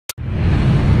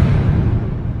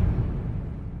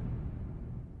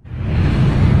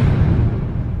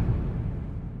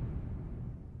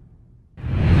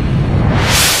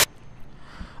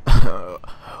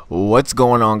What's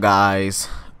going on, guys?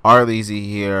 Arlezzy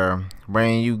here,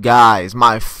 bringing you guys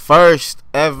my first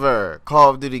ever Call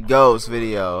of Duty Ghosts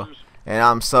video, and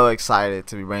I'm so excited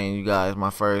to be bringing you guys my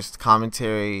first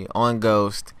commentary on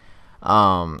Ghost.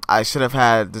 I should have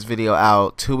had this video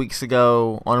out 2 weeks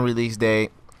ago on release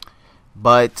date,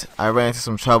 but I ran into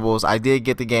some troubles. I did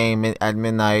get the game at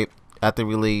midnight at the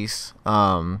release,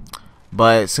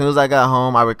 but as soon as I got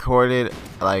home, I recorded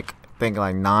I think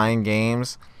 9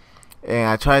 games. And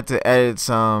I tried to edit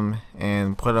some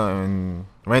and put them and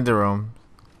render them,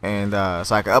 and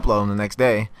so I could upload them the next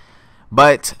day.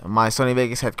 But my Sony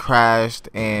Vegas had crashed,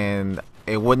 and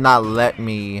it would not let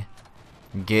me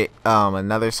get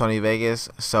another Sony Vegas.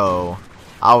 So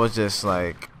I was just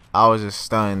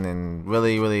stunned and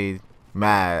really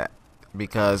mad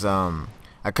because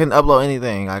I couldn't upload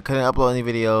anything. I couldn't upload any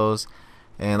videos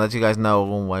and let you guys know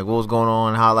what was going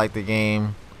on, how I liked the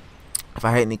game, if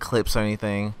I had any clips or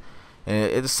anything.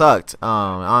 And it sucked. It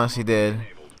honestly did,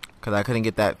 because I couldn't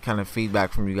get that kind of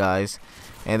feedback from you guys.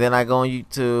 And then I go on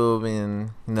YouTube, and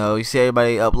you see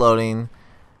everybody uploading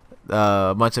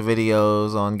a bunch of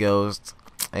videos on Ghost,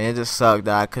 and it just sucked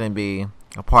that I couldn't be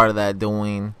a part of that,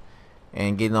 doing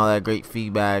and getting all that great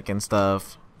feedback and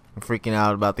stuff, and freaking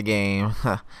out about the game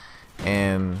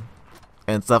and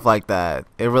stuff like that.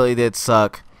 It really did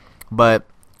suck, but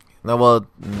no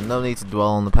need to dwell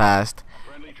on the past.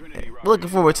 We're looking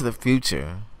forward to the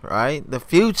future, right? The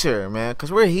future, man,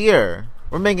 because we're here.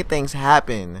 We're making things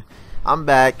happen. I'm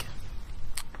back.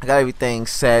 I got everything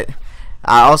set.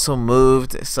 I also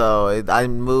moved, so I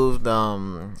moved.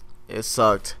 It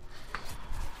sucked.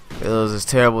 It was just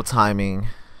terrible timing.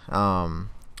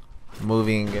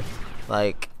 Moving,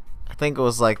 I think it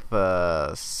was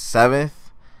the 7th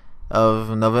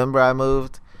of November I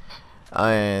moved,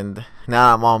 and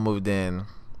now I'm all moved in.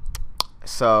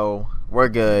 So we're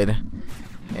good,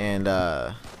 and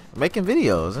making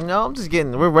videos.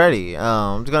 We're ready.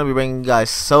 I'm just gonna be bringing you guys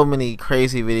so many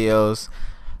crazy videos.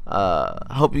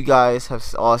 I hope you guys have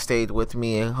all stayed with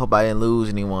me. I hope I didn't lose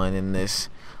anyone in this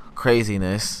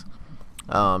craziness,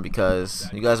 because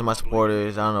you guys are my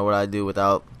supporters. I don't know what I'd do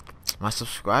without my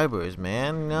subscribers,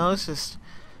 man. It's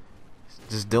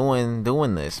just doing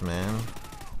this, man.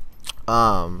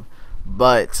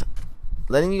 But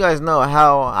letting you guys know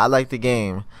how I like the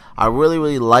game. I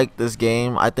really like this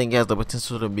game. I think it has the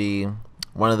potential to be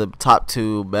one of the top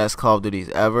 2 best Call of Duties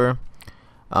ever,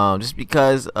 just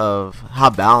because of how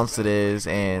balanced it is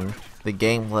and the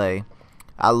gameplay.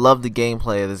 I love the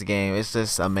gameplay of this game. It's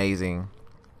just amazing.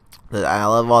 I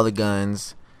love all the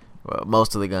guns,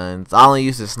 most of the guns. I only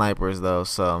use the snipers though,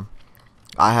 so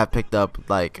I have picked up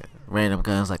random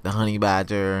guns like the Honey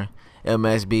Badger,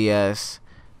 MSBS.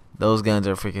 Those guns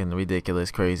are freaking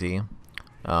ridiculous, crazy.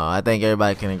 I think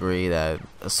everybody can agree that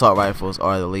assault rifles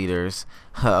are the leaders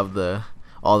of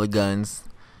all the guns,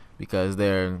 because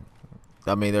they're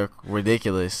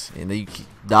ridiculous, and you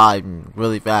die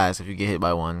really fast if you get hit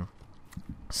by one.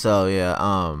 So yeah,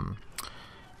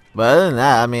 but other than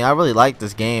that, I really like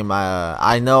this game.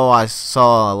 I know I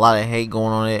saw a lot of hate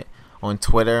going on it on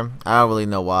Twitter. I don't really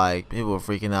know why people are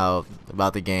freaking out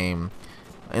about the game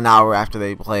an hour after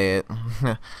they play it.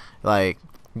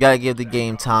 You gotta give the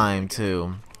game time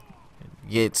to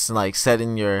get set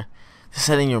in your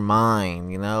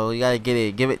mind. You gotta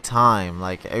give it time,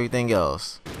 like everything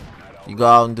else. You go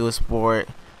out and do a sport,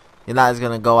 you're not just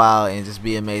gonna go out and just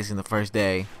be amazing the first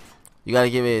day. You gotta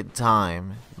give it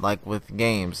time. Like with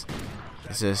games,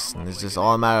 it's just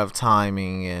all a matter of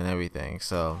timing and everything.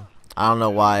 So I don't know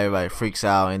why everybody freaks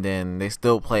out and then they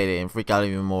still played it and freak out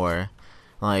even more.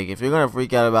 If you're gonna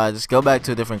freak out about it, just go back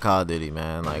to a different Call of Duty,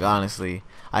 man. Honestly,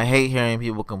 I hate hearing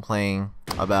people complain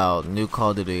about new Call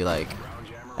of Duty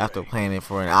after playing it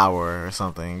for an hour or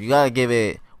something. You gotta give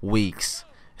it weeks.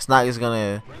 It's not just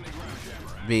gonna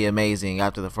be amazing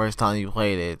after the first time you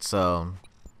played it. So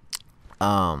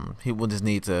people just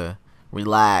need to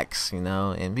relax,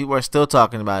 and people are still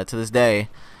talking about it to this day,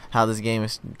 how this game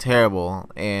is terrible.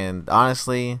 And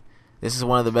honestly, this is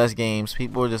one of the best games.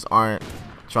 People just aren't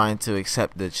trying to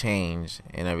accept the change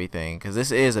and everything, because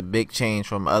this is a big change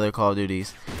from other Call of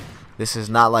Duties. This is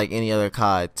not like any other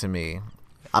COD to me.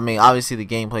 Obviously the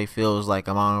gameplay feels like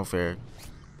a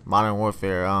Modern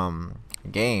Warfare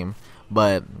game,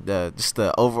 but just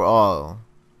the overall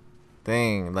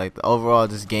thing, the overall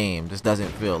game just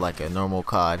doesn't feel like a normal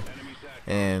COD.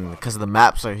 And because the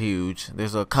maps are huge,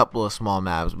 there's a couple of small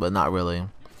maps, but not really.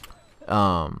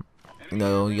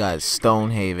 You got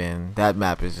Stonehaven. That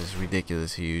map is just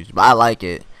ridiculous huge, but I like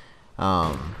it.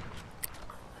 And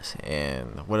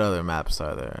what other maps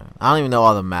are there? I don't even know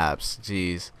all the maps.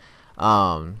 Jeez.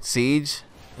 Siege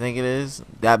think it is.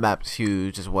 That map's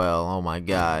huge as well. Oh my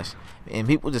gosh. And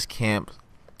people just camp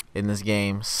in this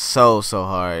game so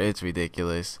hard. It's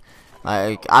ridiculous.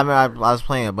 Like, I mean, I was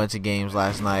playing a bunch of games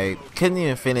last night. Couldn't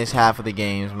even finish half of the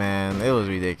games, man. It was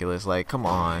ridiculous. Like, come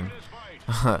on.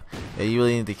 Yeah, you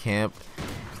really need to camp.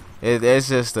 It's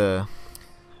just I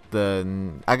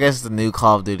guess the new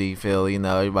Call of Duty feel. You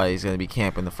know, everybody's gonna be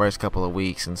camping the first couple of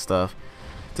weeks and stuff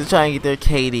to try and get their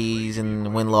KDs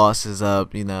and win losses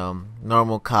up. You know,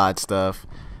 normal COD stuff.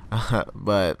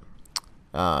 But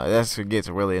that gets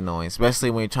really annoying,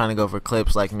 especially when you're trying to go for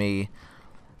clips like me.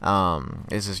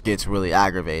 It just gets really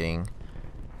aggravating,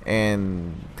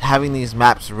 and having these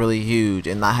maps really huge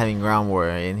and not having ground war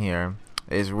in here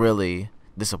is really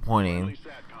disappointing.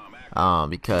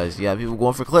 Because you have people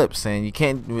going for clips, and you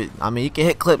can't. I mean, you can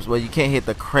hit clips, but you can't hit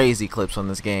the crazy clips on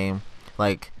this game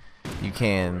like you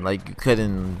could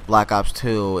in Black Ops 2,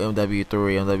 MW3,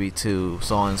 MW2,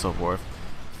 so on and so forth.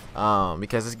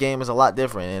 Because this game is a lot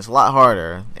different and it's a lot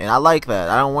harder, and I like that.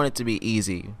 I don't want it to be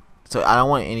easy, so I don't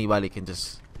want anybody can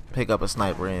just pick up a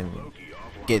sniper and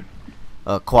get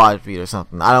a quad feed or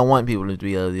something. I don't want people to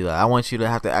be able to do that. I want you to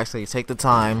have to actually take the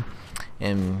time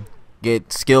and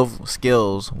get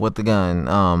skills with the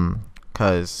gun.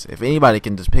 Cause if anybody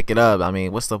can just pick it up, I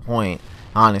mean, what's the point,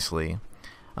 honestly?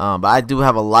 But I do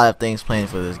have a lot of things planned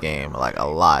for this game, like a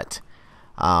lot.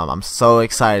 I'm so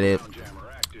excited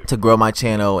to grow my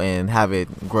channel and have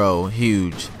it grow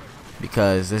huge,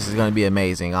 because this is gonna be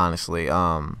amazing, honestly.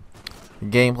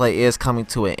 Gameplay is coming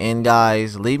to an end,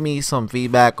 guys. Leave me some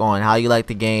feedback on how you like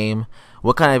the game,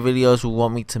 what kind of videos you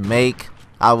want me to make.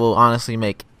 I will honestly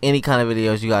make any kind of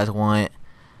videos you guys want.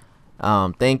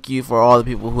 Thank you for all the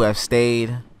people who have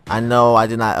stayed. I know I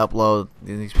did not upload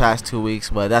in these past 2 weeks,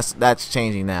 but that's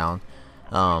changing now.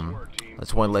 I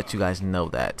just want to let you guys know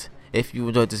that. If you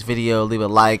enjoyed this video, leave a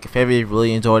like. If ever you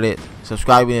really enjoyed it,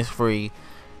 subscribing is free.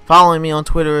 Following me on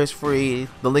Twitter is free.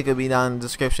 The link will be down in the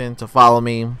description to follow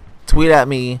me. Tweet at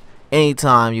me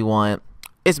anytime you want.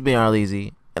 It's been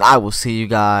Arlezzy, and I will see you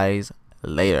guys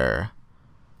later.